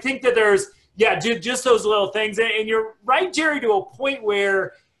can. So I think that there's, just those little things. And you're right, Jerry, to a point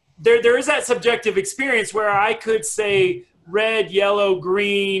where there is that subjective experience where I could say red, yellow,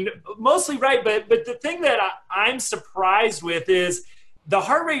 green, mostly right. But the thing that I'm surprised with is the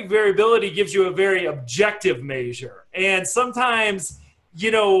heart rate variability gives you a very objective measure. And sometimes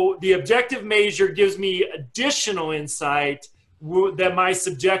the objective measure gives me additional insight that my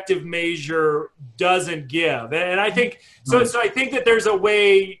subjective measure doesn't give. And I think, so I think that there's a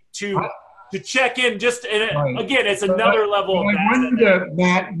way to check in again, it's another level of data.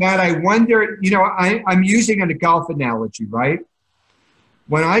 Matt, I wonder, I'm using a golf analogy, right?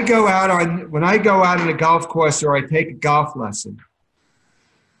 When I go out on a golf course or I take a golf lesson,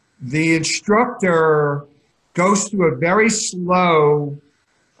 the instructor goes through a very slow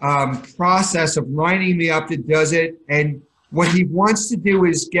process of lining me up that does it. And what he wants to do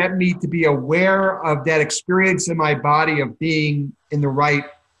is get me to be aware of that experience in my body of being in the right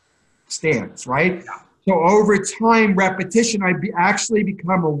stance, right? So over time, repetition, actually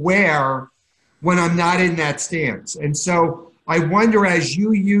become aware when I'm not in that stance. And so I wonder, as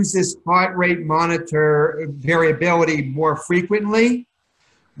you use this heart rate monitor variability more frequently,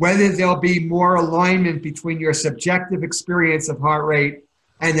 whether there'll be more alignment between your subjective experience of heart rate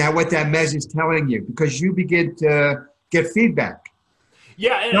and what that measure is telling you, because you begin to get feedback.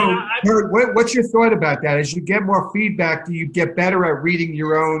 Yeah. So, Kurt, what's your thought about that? As you get more feedback, do you get better at reading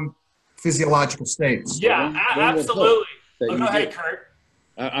your own physiological states? Yeah, absolutely. Go ahead, Kurt.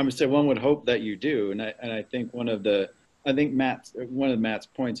 I'm saying one would hope that you do, and I think one of Matt's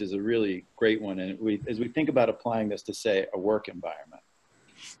points is a really great one. And as we think about applying this to, say, a work environment,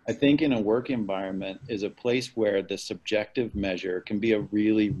 I think in a work environment is a place where the subjective measure can be a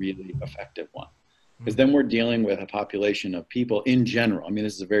really, really effective one. Because then we're dealing with a population of people in general. I mean,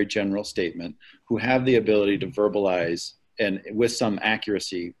 this is a very general statement, who have the ability to verbalize and with some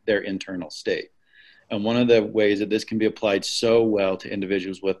accuracy their internal state. And one of the ways that this can be applied so well to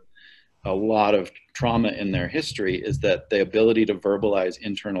individuals with a lot of trauma in their history is that the ability to verbalize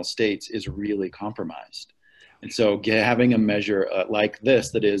internal states is really compromised. And so having a measure like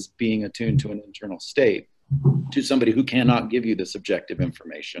this, that is being attuned to an internal state, to somebody who cannot give you the subjective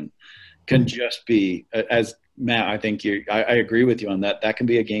information, can just be, as Matt, I think I agree with you on that. That can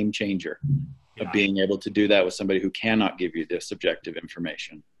be a game changer of being able to do that with somebody who cannot give you the subjective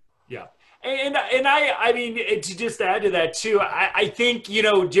information. Yeah. And I mean, to just add to that too, I think,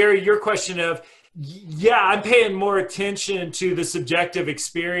 Jerry, your question of, I'm paying more attention to the subjective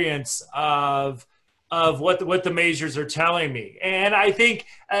experience of what the measures are telling me. And I think,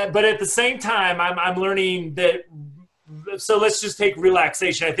 but at the same time, I'm learning that, so let's just take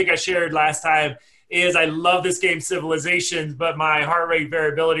relaxation. I think I shared last time is I love this game Civilizations, but my heart rate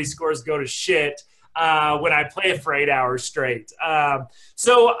variability scores go to shit when I play it for 8 hours straight.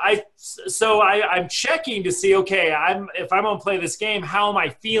 So I'm checking to see, okay, if I'm going to play this game, how am I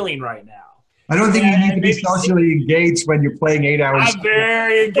feeling right now? I don't think you need to be socially engaged when you're playing 8 hours. I'm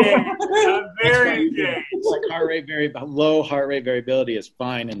very engaged. I'm very engaged. Like low heart rate variability is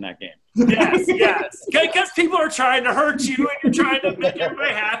fine in that game. Yes. Because people are trying to hurt you and you're trying to make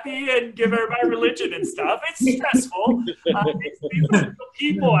everybody happy and give everybody religion and stuff. It's stressful. These are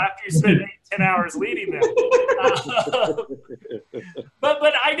people after you spend 8-10 hours leading them.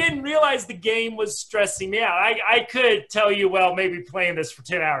 But I didn't realize the game was stressing me out. I could tell you, well, maybe playing this for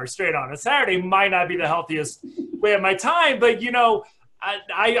 10 hours straight on a Saturday might not be the healthiest way of my time, but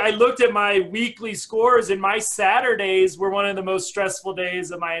I looked at my weekly scores, and my Saturdays were one of the most stressful days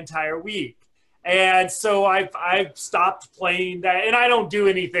of my entire week. And so I've stopped playing that, and I don't do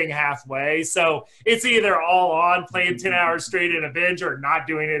anything halfway. So it's either all on, playing 10 hours straight in a binge, or not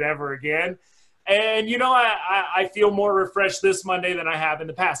doing it ever again. And, I feel more refreshed this Monday than I have in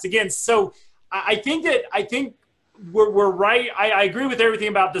the past. Again, so I think we're right. I agree with everything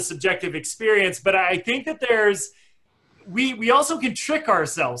about the subjective experience, but I think that we also can trick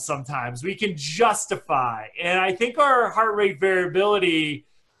ourselves sometimes. We can justify. And I think our heart rate variability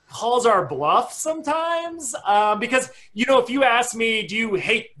calls our bluff sometimes. Because, if you ask me, do you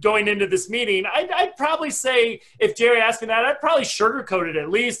hate going into this meeting? I'd probably say, if Jerry asked me that, I'd probably sugarcoat it at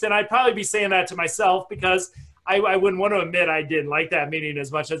least. And I'd probably be saying that to myself because I wouldn't want to admit I didn't like that meeting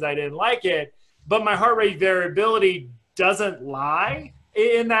as much as I didn't like it. But my heart rate variability doesn't lie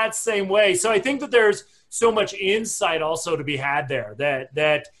in that same way. So I think that there's so much insight also to be had there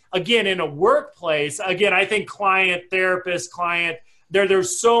that again, in a workplace, again, I think client, there's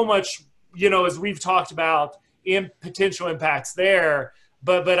so much, as we've talked about, potential impacts there.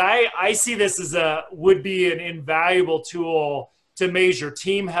 But I see this as would be an invaluable tool to measure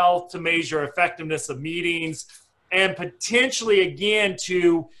team health, to measure effectiveness of meetings, and potentially, again,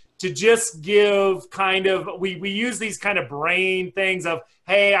 to just give kind of, we use these kind of brain things of,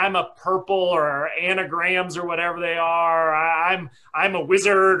 hey, I'm a purple, or anagrams or whatever they are. I'm a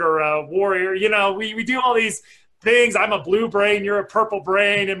wizard or a warrior. We do all these things. I'm a blue brain, you're a purple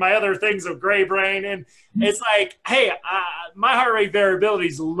brain, and my other thing's a gray brain. And it's like, hey, my heart rate variability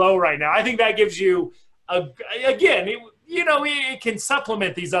is low right now. I think that gives you, it can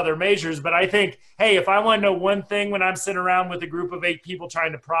supplement these other measures, but I think, hey, if I want to know one thing when I'm sitting around with a group of 8 people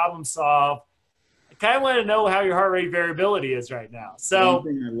trying to problem solve, I kind of want to know how your heart rate variability is right now. So one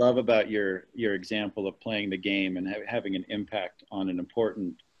thing I love about your example of playing the game and having an impact on an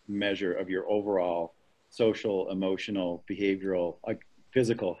important measure of your overall social, emotional, behavioral,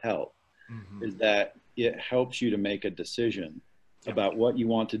 physical health is that it helps you to make a decision about what you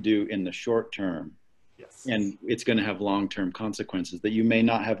want to do in the short term. Yes. And it's going to have long-term consequences that you may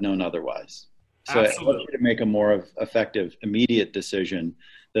not have known otherwise. So Absolutely. it helps you to make a more effective, immediate decision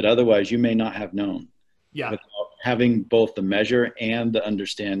that otherwise you may not have known. Yeah. Without having both the measure and the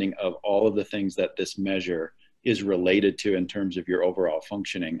understanding of all of the things that this measure is related to in terms of your overall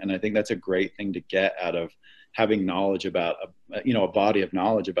functioning. And I think that's a great thing to get out of having knowledge about, a body of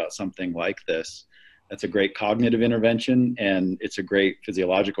knowledge about something like this. That's a great cognitive intervention, and it's a great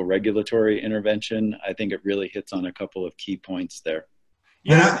physiological regulatory intervention. I think it really hits on a couple of key points there.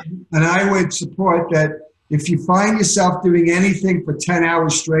 Yeah. And I would support that if you find yourself doing anything for 10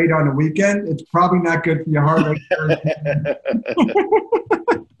 hours straight on a weekend, it's probably not good for your heart rate.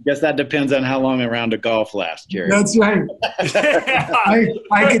 Guess that depends on how long a round of golf lasts, Jerry. That's right.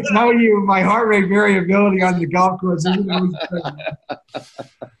 I can tell you my heart rate variability on the golf course isn't always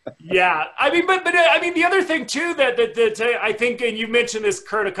Yeah, I mean, but the other thing too that I think, and you mentioned this,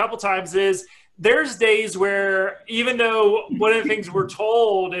 Kurt, a couple times, is there's days where even though one of the things we're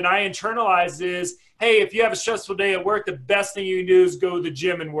told and I internalized is, hey, if you have a stressful day at work, the best thing you can do is go to the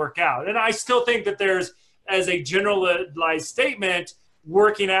gym and work out. And I still think that there's, as a generalized statement,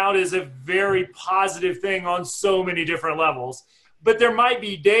 working out is a very positive thing on so many different levels. But there might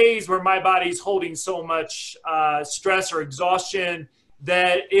be days where my body's holding so much stress or exhaustion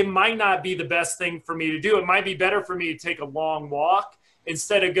that it might not be the best thing for me to do. It might be better for me to take a long walk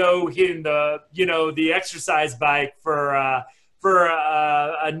instead of go hitting the exercise bike for a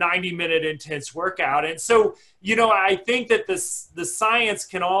 90-minute intense workout. And so, I think that the science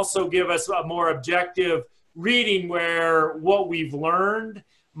can also give us a more objective reading where what we've learned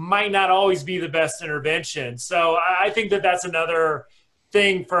might not always be the best intervention. So I think that that's another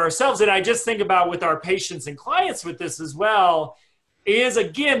thing for ourselves. And I just think about with our patients and clients with this as well, is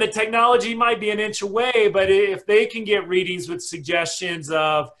again, the technology might be an inch away, but if they can get readings with suggestions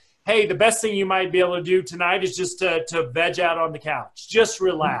of, hey, the best thing you might be able to do tonight is just to veg out on the couch, just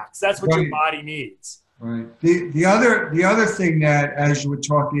relax. That's what your body needs. Right. The other thing that, as you were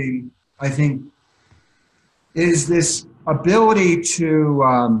talking, I think, is this ability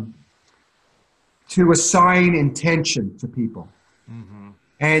to assign intention to people. Mm-hmm.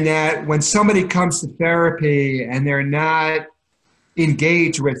 And that when somebody comes to therapy and they're not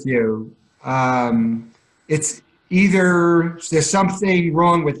engaged with you, it's either there's something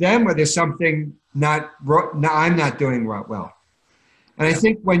wrong with them or there's something I'm not doing well. And I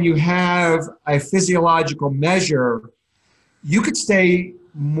think when you have a physiological measure, you could stay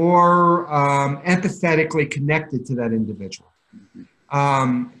more empathetically connected to that individual.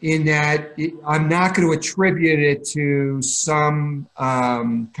 In that I'm not going to attribute it to some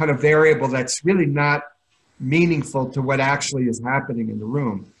kind of variable that's really not meaningful to what actually is happening in the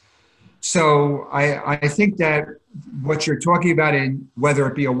room. So I think that what you're talking about, in whether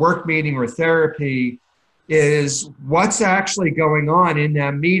it be a work meeting or therapy, is what's actually going on in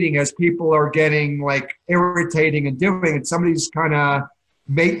that meeting as people are getting like irritating and doing it. Somebody's kind of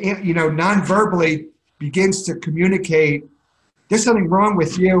non-verbally begins to communicate, there's something wrong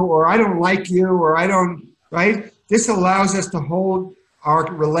with you, or I don't like you, or I don't, right? This allows us to hold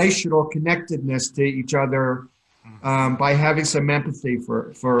our relational connectedness to each other by having some empathy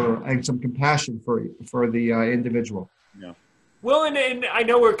for and some compassion for the individual. Yeah. Well, and I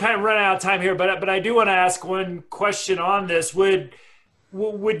know we're kind of running out of time here, but I do want to ask one question on this.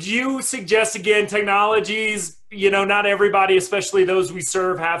 Would you suggest, again, technologies, not everybody, especially those we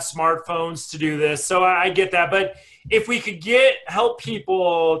serve, have smartphones to do this. So I get that. But if we could help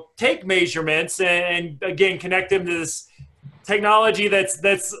people take measurements and again, connect them to this technology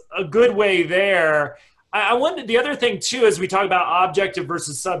that's a good way there. I wonder, the other thing too, as we talk about objective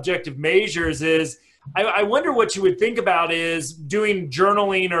versus subjective measures, is I wonder what you would think about is doing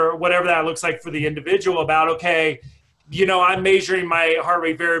journaling or whatever that looks like for the individual about, okay, I'm measuring my heart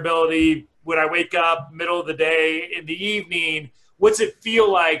rate variability when I wake up, middle of the day, in the evening. What's it feel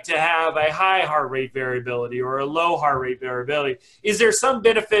like to have a high heart rate variability or a low heart rate variability? Is there some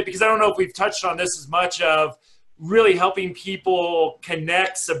benefit? Because I don't know if we've touched on this as much, of really helping people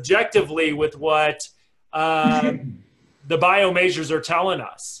connect subjectively with what the biomeasures are telling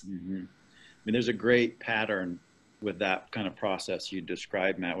us. Mm-hmm. I mean, there's a great pattern with that kind of process you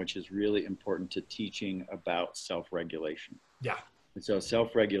described, Matt, which is really important to teaching about self-regulation. Yeah. And so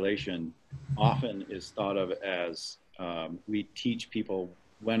self-regulation often is thought of as we teach people,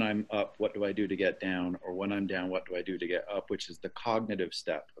 when I'm up, what do I do to get down? Or when I'm down, what do I do to get up? Which is the cognitive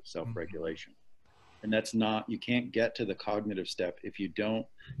step of self-regulation. And that's not, you can't get to the cognitive step if you don't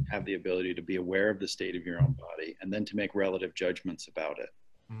have the ability to be aware of the state of your own body and then to make relative judgments about it.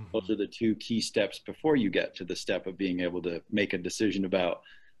 Those are the two key steps before you get to the step of being able to make a decision about,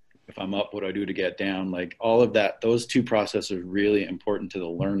 if I'm up, what do I do to get down? Like all of that, those two processes are really important to the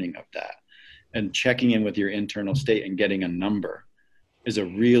learning of that. And checking in with your internal state and getting a number is a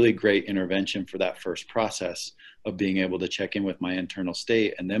really great intervention for that first process of being able to check in with my internal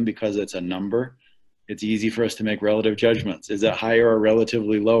state. And then because it's a number, it's easy for us to make relative judgments. Is it higher or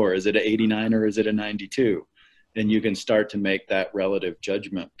relatively lower? Is it an 89 or is it a 92? And you can start to make that relative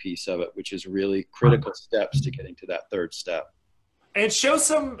judgment piece of it, which is really critical steps to getting to that third step. And show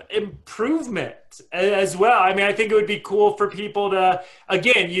some improvement as well. I mean, I think it would be cool for people to,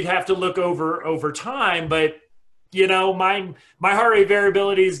 again, you'd have to look over time, but you know, my heart rate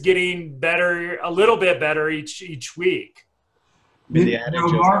variability is getting better, a little bit better each week. You know,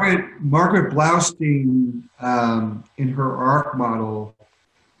 Margaret Blaustein in her ARC model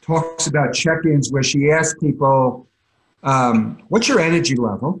talks about check-ins where she asks people, what's your energy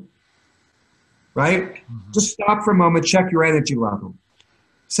level? Right? Just stop for a moment, check your energy level.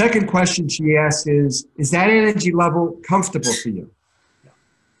 Second question she asks is that energy level comfortable for you?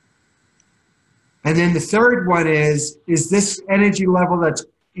 And then the third one is this energy level that's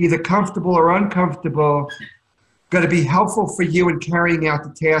either comfortable or uncomfortable going to be helpful for you in carrying out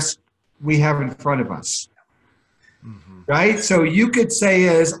the task we have in front of us? Right? So you could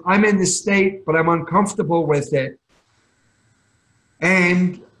say I'm in this state, but I'm uncomfortable with it.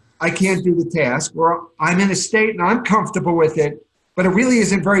 And I can't do the task. Or I'm in a state and I'm comfortable with it, but it really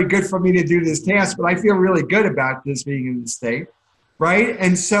isn't very good for me to do this task, but I feel really good about this being in the state. Right?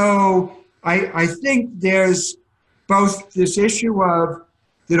 And so I think there's both this issue of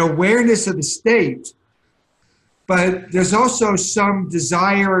the awareness of the state, but there's also some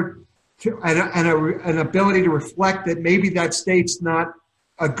desire to, and an ability to reflect that maybe that state's not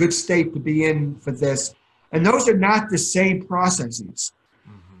a good state to be in for this. And those are not the same processes,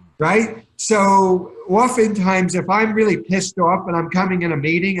 right? So oftentimes if I'm really pissed off and I'm coming in a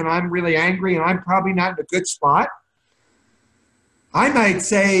meeting and I'm really angry and I'm probably not in a good spot, I might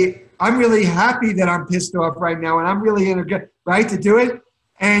say, I'm really happy that I'm pissed off right now and I'm really in a good, right, to do it.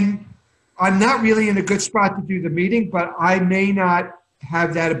 And I'm not really in a good spot to do the meeting, but I may not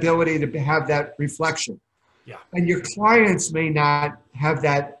have that ability to have that reflection. Yeah. And your clients may not have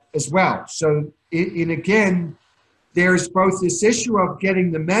that as well. So, and again, there's both this issue of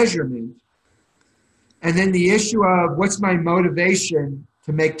getting the measurement and then the issue of what's my motivation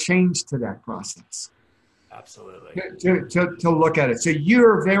to make change to that process. Absolutely. To look at it. So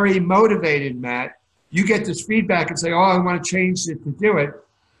you're very motivated, Matt. You get this feedback and say, oh, I want to change it to do it.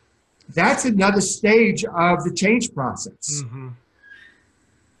 That's another stage of the change process.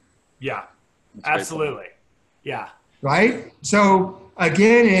 Yeah, absolutely. Yeah. Right? So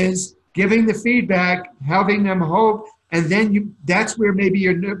again is giving the feedback, having them hope, and then that's where maybe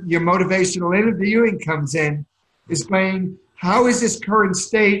your motivational interviewing comes in, is saying, how is this current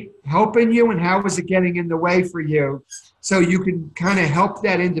state helping you and how is it getting in the way for you? So you can kind of help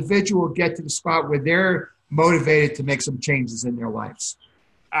that individual get to the spot where they're motivated to make some changes in their lives.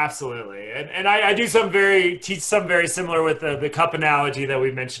 Absolutely. And I do teach some very similar with the cup analogy that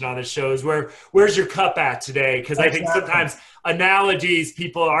we mentioned on the show is where's your cup at today? Because I think sometimes analogies,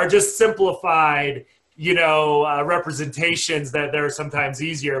 people are just simplified, representations that they're sometimes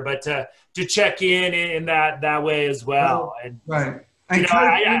easier, but to check in that way as well. Right. And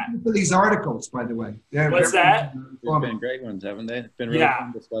thank you for these articles, by the way. What's that? They've been great ones, haven't they? It's been really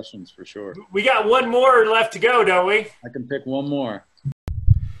fun discussions for sure. We got one more left to go, don't we? I can pick one more.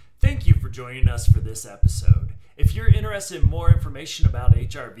 Thank you for joining us for this episode. If you're interested in more information about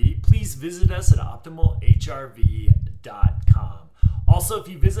HRV, please visit us at optimalhrv.com. Also, if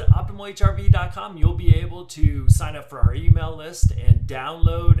you visit optimalhrv.com, you'll be able to sign up for our email list and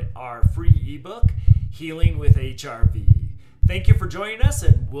download our free ebook, Healing with HRV. Thank you for joining us,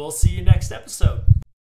 and we'll see you next episode.